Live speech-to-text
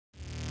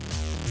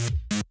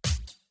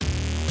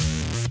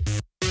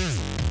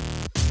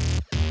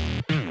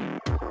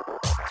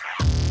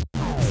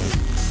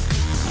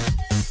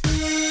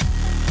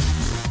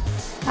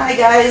Hi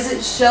guys,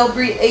 it's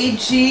Shelby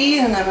AG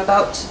and I'm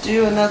about to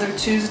do another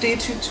Tuesday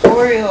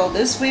tutorial.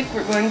 This week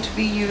we're going to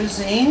be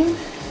using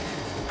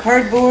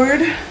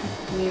cardboard.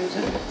 Use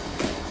it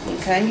any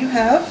kind you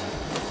have.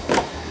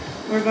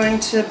 We're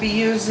going to be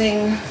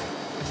using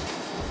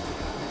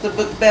the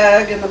book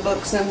bag and the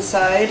books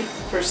inside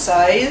for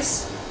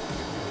size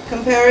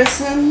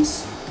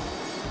comparisons.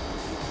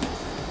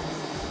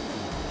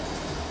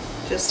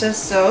 Just as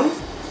so.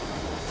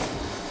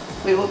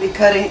 We will be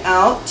cutting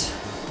out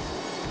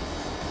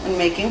and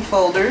making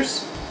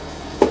folders.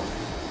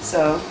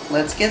 So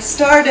let's get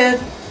started.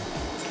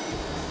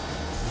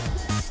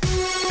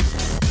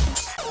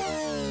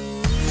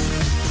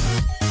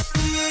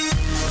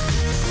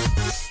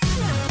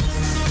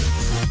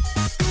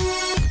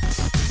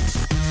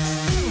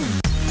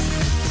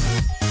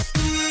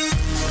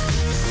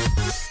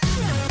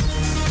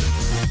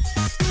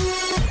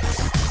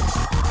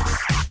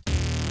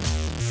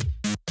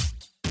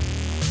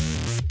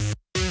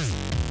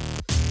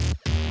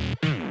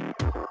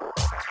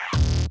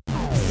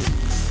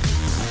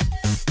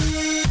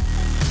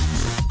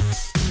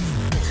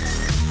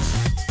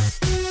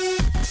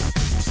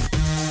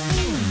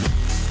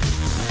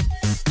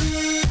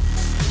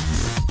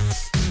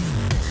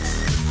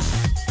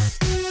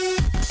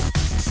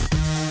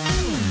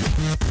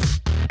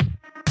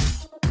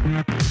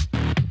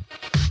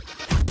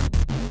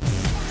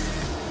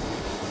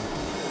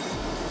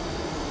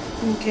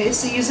 Okay,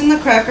 so using the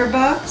cracker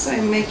box,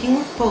 I'm making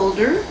a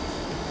folder.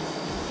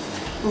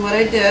 And what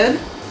I did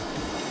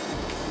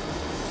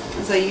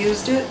is I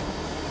used it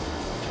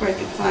where I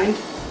could find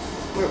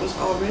where it was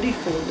already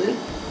folded.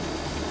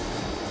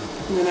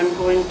 And then I'm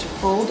going to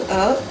fold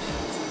up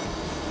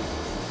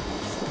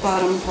the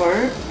bottom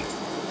part.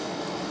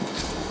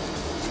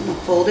 I'm going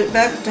to fold it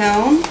back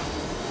down.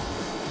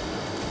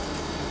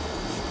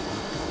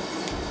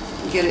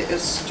 Get it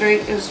as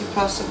straight as you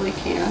possibly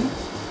can.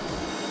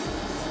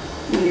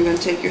 And you're going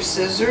to take your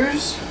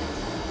scissors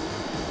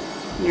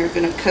and you're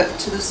going to cut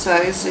to the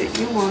size that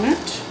you want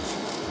it.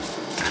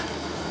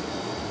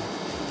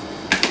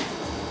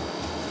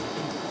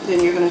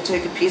 Then you're going to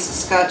take a piece of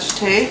Scotch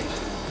tape.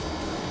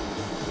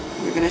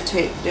 You're going to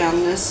tape down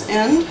this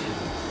end.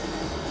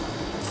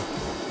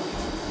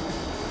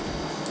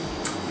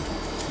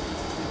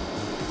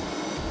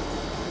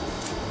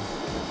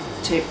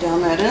 Tape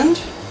down that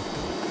end.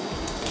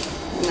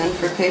 And then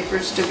for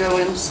papers to go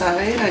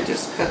inside, I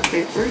just cut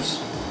papers.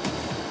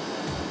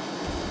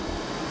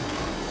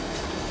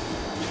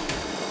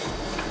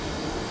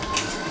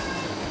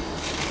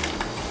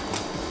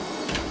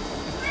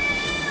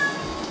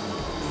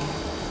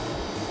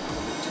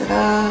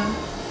 Ta-da!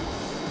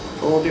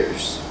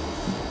 Folders.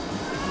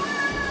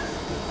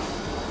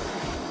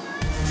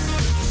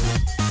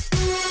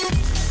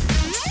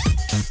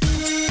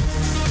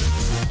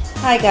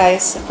 Hi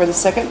guys, for the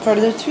second part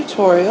of the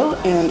tutorial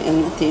and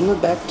in the theme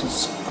of back to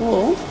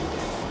school,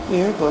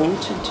 we are going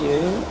to do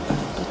a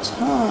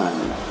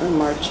baton for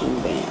marching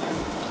band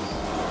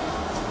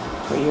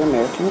for your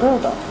American Girl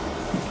doll.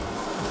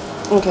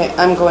 Okay,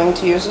 I'm going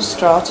to use a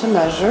straw to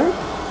measure.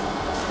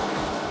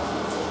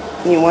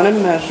 You want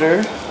to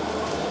measure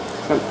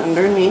from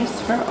underneath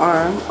her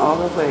arm all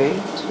the way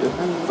to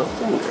her middle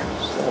finger.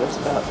 So that is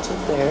about to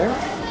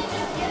there.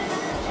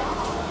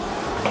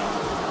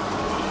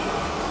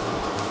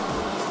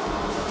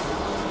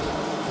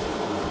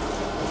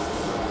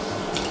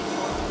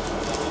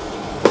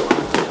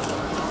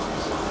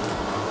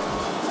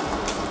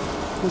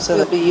 And so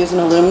we'll be using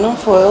aluminum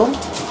foil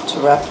to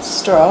wrap the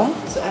straw.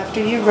 So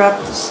after you wrap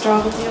the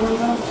straw with the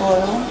aluminum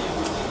foil,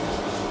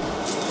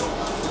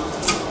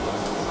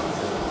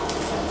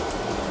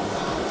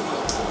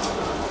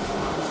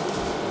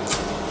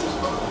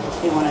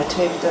 you want to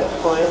tape that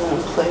foil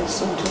in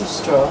place into the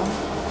straw.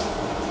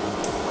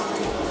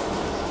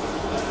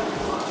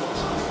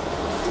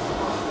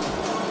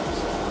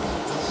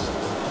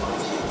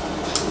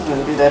 I'm going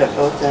to do that at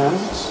both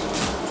ends.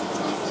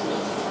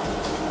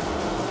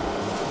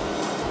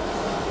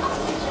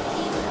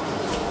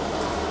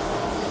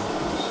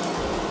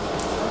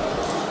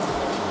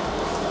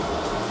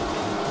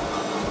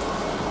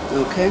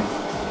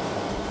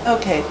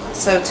 Okay,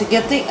 so to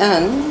get the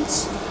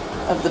ends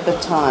of the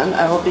baton,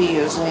 I will be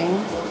using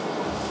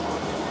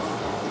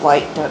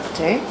white duct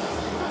tape,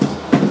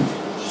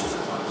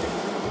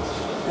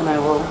 and I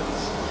will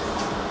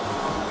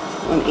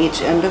on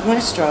each end of my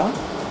straw.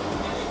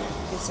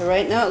 Okay, so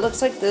right now it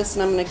looks like this,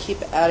 and I'm going to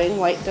keep adding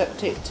white duct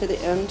tape to the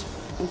end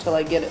until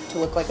I get it to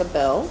look like a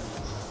bell.